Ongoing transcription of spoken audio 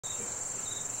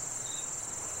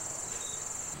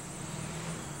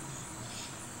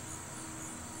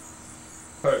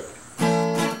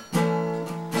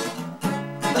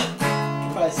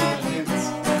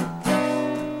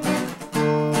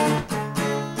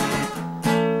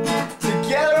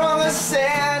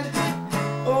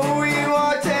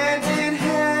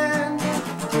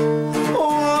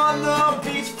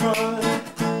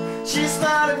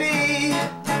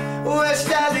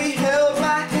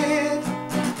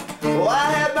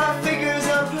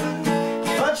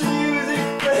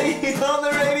on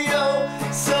the radio,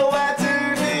 so I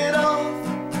turned it off.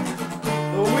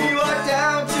 We walked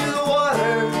down to the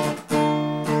water,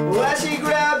 where she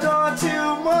grabbed onto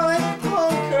my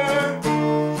honker.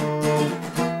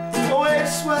 The wave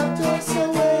swept us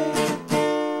away.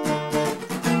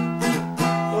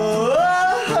 Oh,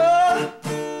 oh,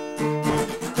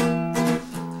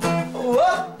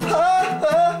 oh,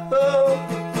 oh,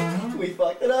 oh. We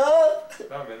fucked it up.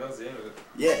 Oh man, that was the end of it.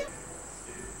 Yeah.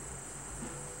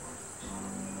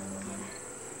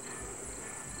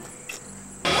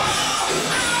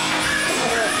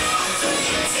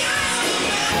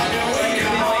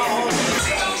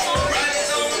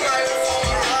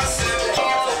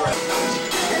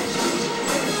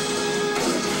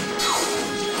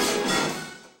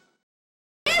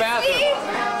 Bathroom.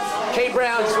 Kate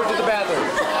Brown just went to the bathroom.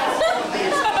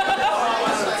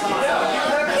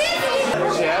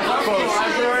 Yeah, close.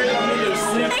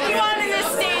 If you wanted to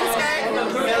stay in skirt.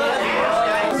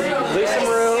 Leave some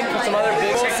room for some other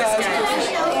big size.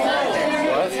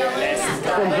 What?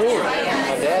 From who?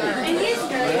 My daddy.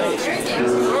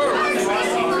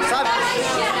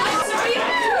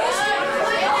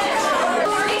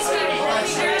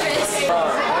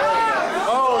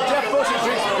 Oh, Jeff Bush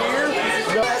drinks beer?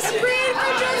 No.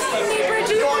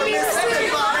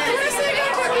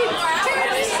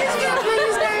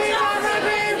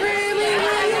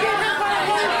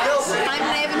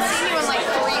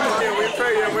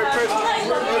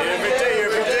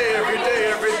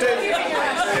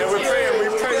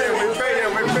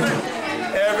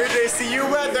 See you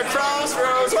at the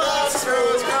crossroads,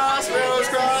 crossroads, crossroads,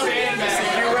 crossroads.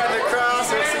 See you at the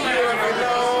crossroads, see you at the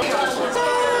low. Oh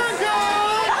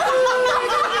God! I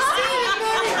gotta be stealing,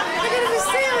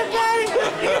 buddy.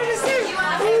 I gotta be stealing.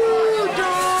 Ooh,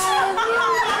 dog. I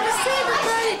gotta be stealing,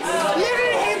 buddy.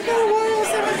 Living in the world,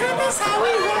 so we treat this how we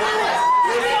roll.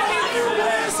 Living in the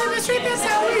world, so we treat this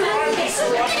how we roll.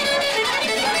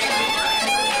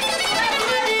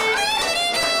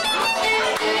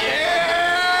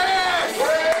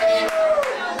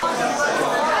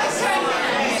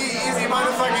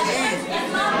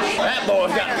 That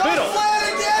boy's got fiddle.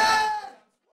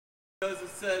 Because it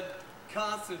said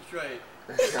concentrate.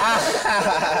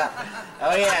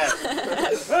 Oh yeah.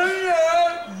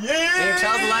 Yeah.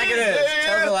 Tell it like it is.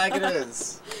 Tell it like it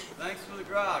is. Thanks for the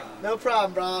grog. No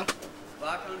problem, bro.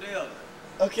 Lock on deal.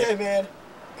 Okay, man.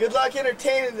 Good luck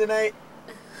entertaining tonight.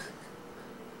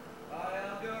 Alright,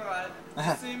 I'll be alright.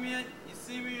 You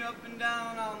see me up and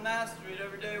down on Mass Street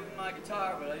every day with my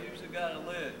guitar, but I usually got a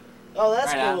lid. Oh,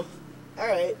 that's Right cool. All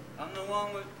right. I'm the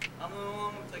one with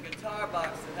the guitar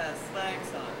box that has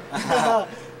slanks on it.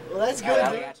 Well, that's good.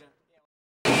 I dude. got you.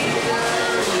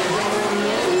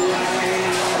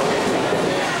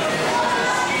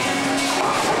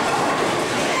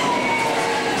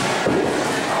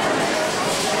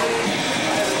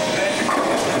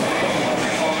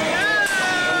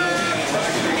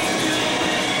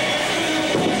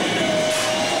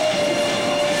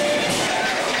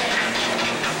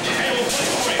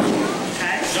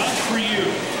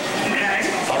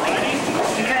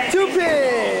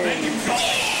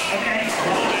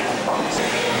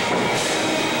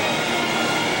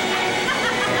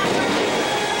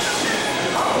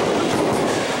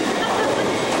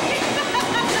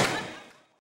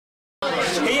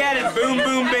 Boom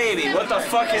Boom Baby. What the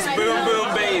fuck is Boom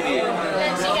Boom Baby?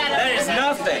 That is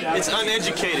nothing. It's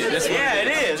uneducated. That's what Yeah, it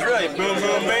is, really. Boom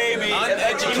Boom Baby.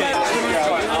 Uneducated.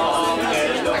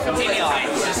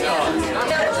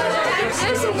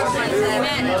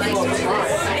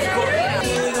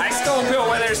 I stole Bill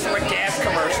Withers from a gas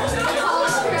commercial.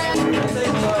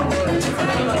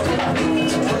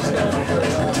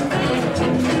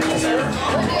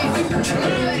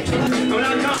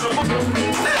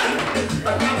 I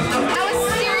was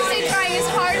seriously trying as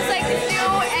hard as I could do,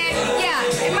 and yeah,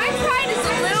 and my pride is a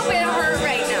little bit hurt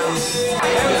right now.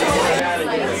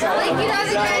 Like, you know,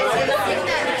 the guys that sing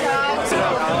that dog.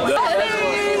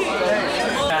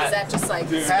 Is that just like...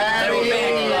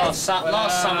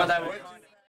 Lost some of that.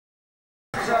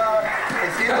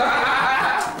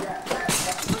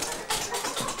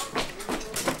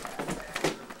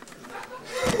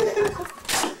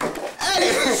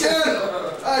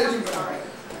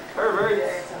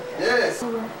 Yes.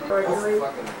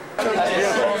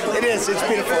 It is. It's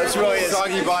beautiful. It really is.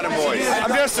 Soggy Bottom Boys.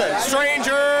 I'm just a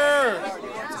stranger.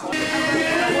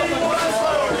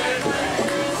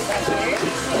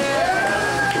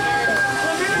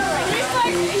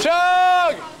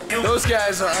 Chug! Those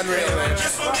guys are unreal, man.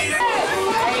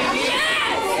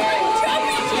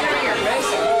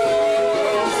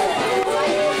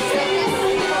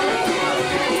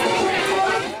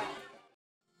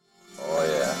 Oh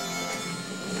yeah.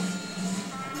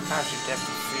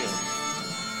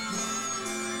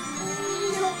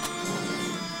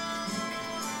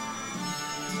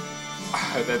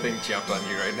 jumped on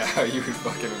you right now, you would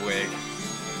fucking wig.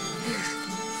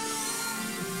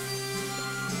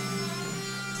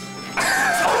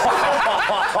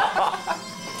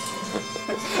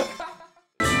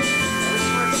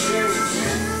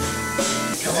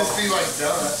 Could just be like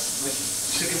donuts, like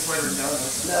chicken flavored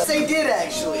donuts. No, they did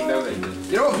actually. No, they didn't.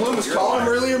 You know what Bloom was calling him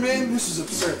earlier, man? This is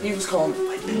absurd. He was calling him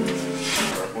like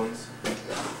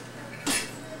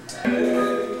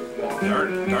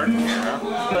Darn.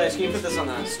 Can you put this on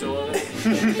that stool over there?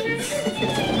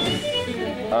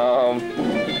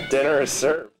 Dinner is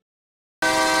served.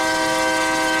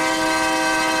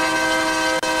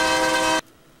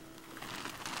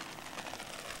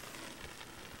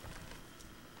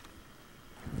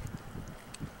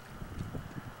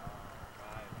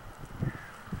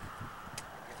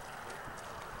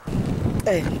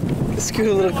 Hey, scoot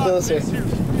a little closer.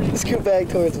 Scoot back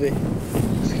towards me.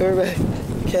 Scoot back.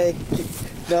 Okay.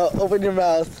 Now open your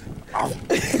mouth.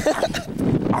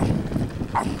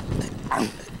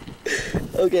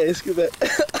 Okay, scoot back.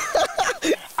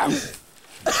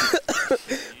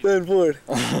 Then forward.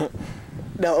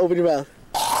 Now open your mouth.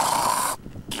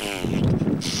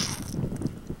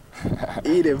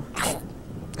 Eat him.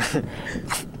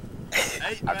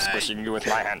 I'm squishing you with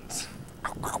my hands.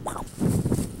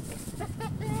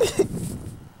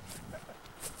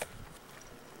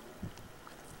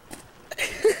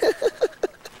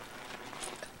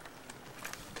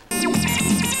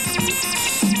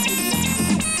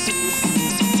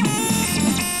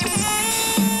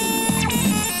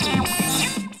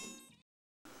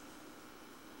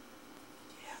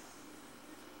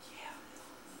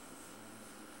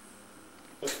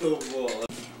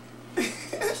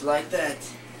 Like that.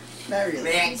 Not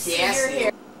really. See your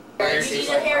hair. See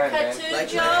your haircut too, Like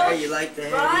Joe? the hair, you like the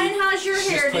hair. Ryan, how's your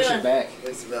hair Push doing? it back.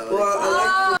 It's about well,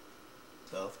 I like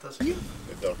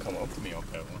If they'll come up to me, I'll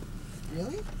pet one.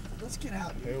 Really? Let's get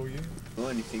out here. Hell yeah. Well,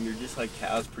 anything, they're just like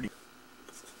cows, pretty.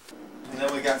 And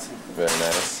then we got some. Very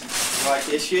nice. You like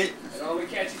this shit? Oh, we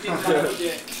catch you getting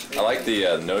shit. I like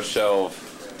the no shelf.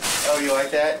 Oh, you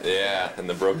like that? Yeah, and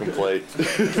the broken plate.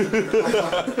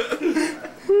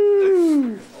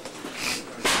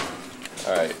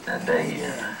 All right.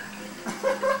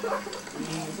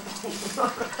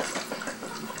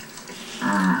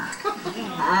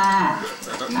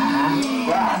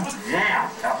 Yeah,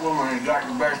 that woman got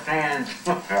the best hands.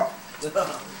 Because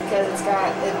it's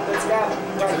got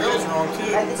The girl's wrong too.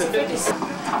 it's a 50.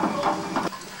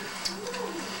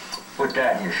 Put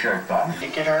that in your shirt button. You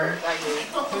get her.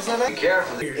 Be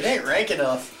careful. It ain't rank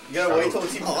enough. You gotta wait till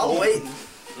it's even cold. I'm waiting.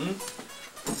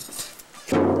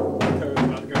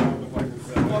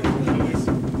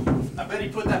 I bet he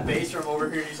put that bass drum over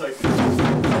here and he's like.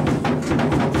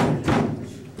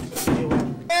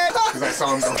 Because I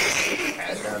saw him go.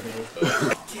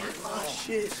 Oh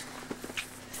shit.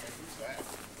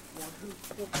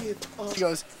 He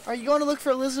goes, "Are you going to look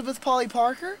for Elizabeth Polly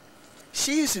Parker?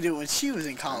 She used to do it when she was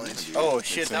in college." Oh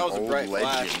shit, that was a bright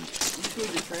legend. flash. You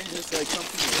the train just like come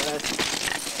from the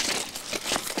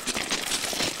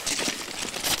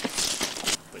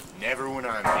But never went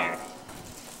on here.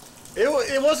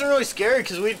 It wasn't really scary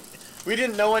because we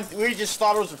didn't know when, we just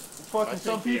thought it was fucking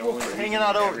some people hanging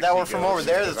out over that were from over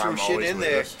there that threw shit in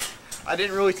there. I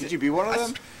didn't really. Could you be one of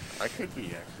them? I could be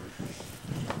actually.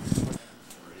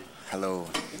 Hello,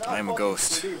 I'm a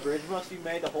ghost. bridge must be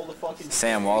made to hold a fucking.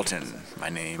 Sam Walton, my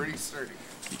name. Pretty sturdy.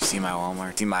 You see my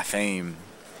Walmart, see my fame.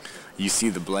 You see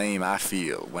the blame I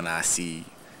feel when I see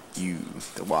you,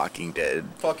 The Walking Dead.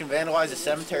 Fucking vandalized a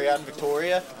cemetery out in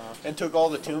Victoria and took all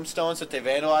the tombstones that they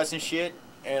vandalized and shit,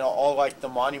 and all like the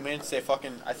monuments. They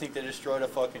fucking, I think they destroyed a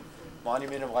fucking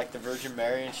monument of like the Virgin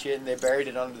Mary and shit, and they buried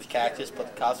it under the cactus,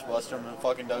 but the cops busted them and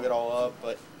fucking dug it all up.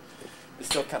 But it's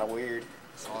still kind of weird.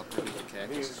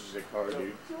 This is a car,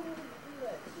 dude.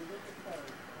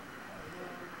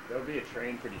 There'll be a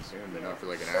train pretty soon, but not for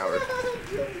like an hour.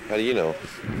 How do you know?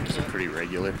 It's pretty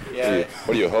regular. Yeah.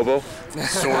 What are you, a hobo?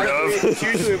 Sort of. It's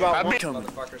usually about one.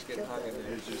 Motherfuckers getting hung in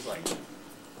there. It's just like.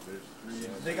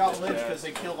 They got lynched because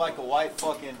they killed like a white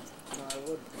fucking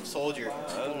soldier.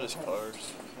 Those are just cars.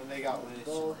 And they got lynched.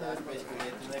 That's basically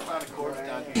it. And they found a corpse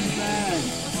down here.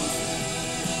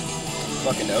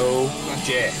 Fucking O.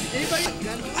 Yeah.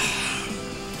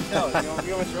 No,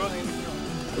 you want to throw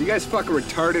it? Are you guys fucking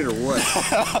retarded or what?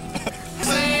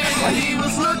 He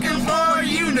was looking for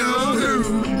you know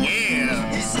who.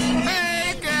 Yeah.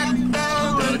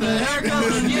 With the haircut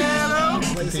of yellow. I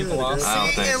don't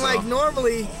think And so. like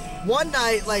normally, one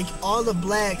night like all the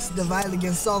blacks divided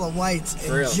against all the whites,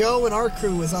 and Joe and our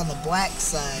crew was on the black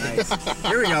side.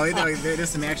 Here we go. There's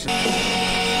some action.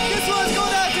 This one's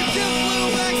going out to Jim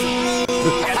Blue Max and Roll.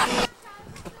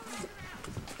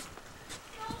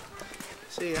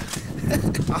 See ya.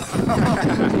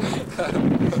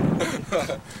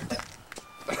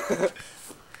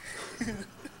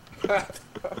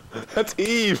 That's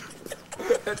Eve.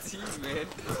 That's Eve, man.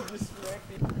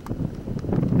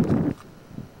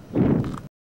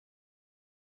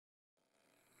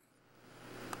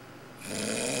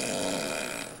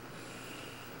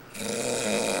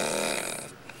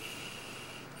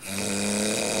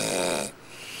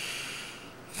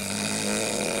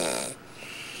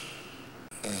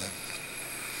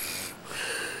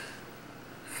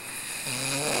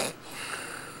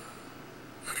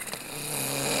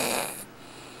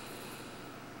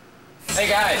 Hey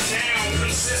guys,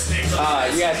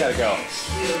 you guys gotta go.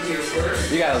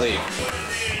 You gotta leave.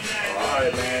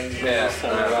 Alright, man. Yeah,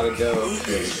 I gotta go.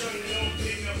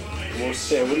 Well,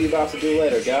 shit, what are you about to do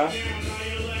later, guy?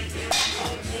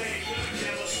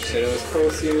 Shit, it was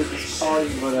cool seeing you at this party,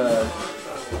 but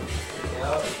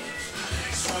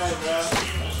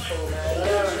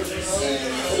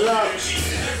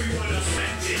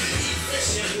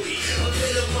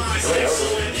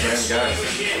Man, guys.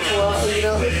 well, you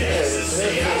know, who cares?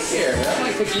 Here, I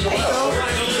might pick you up.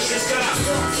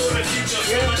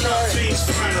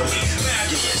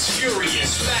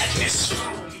 Furious fatness.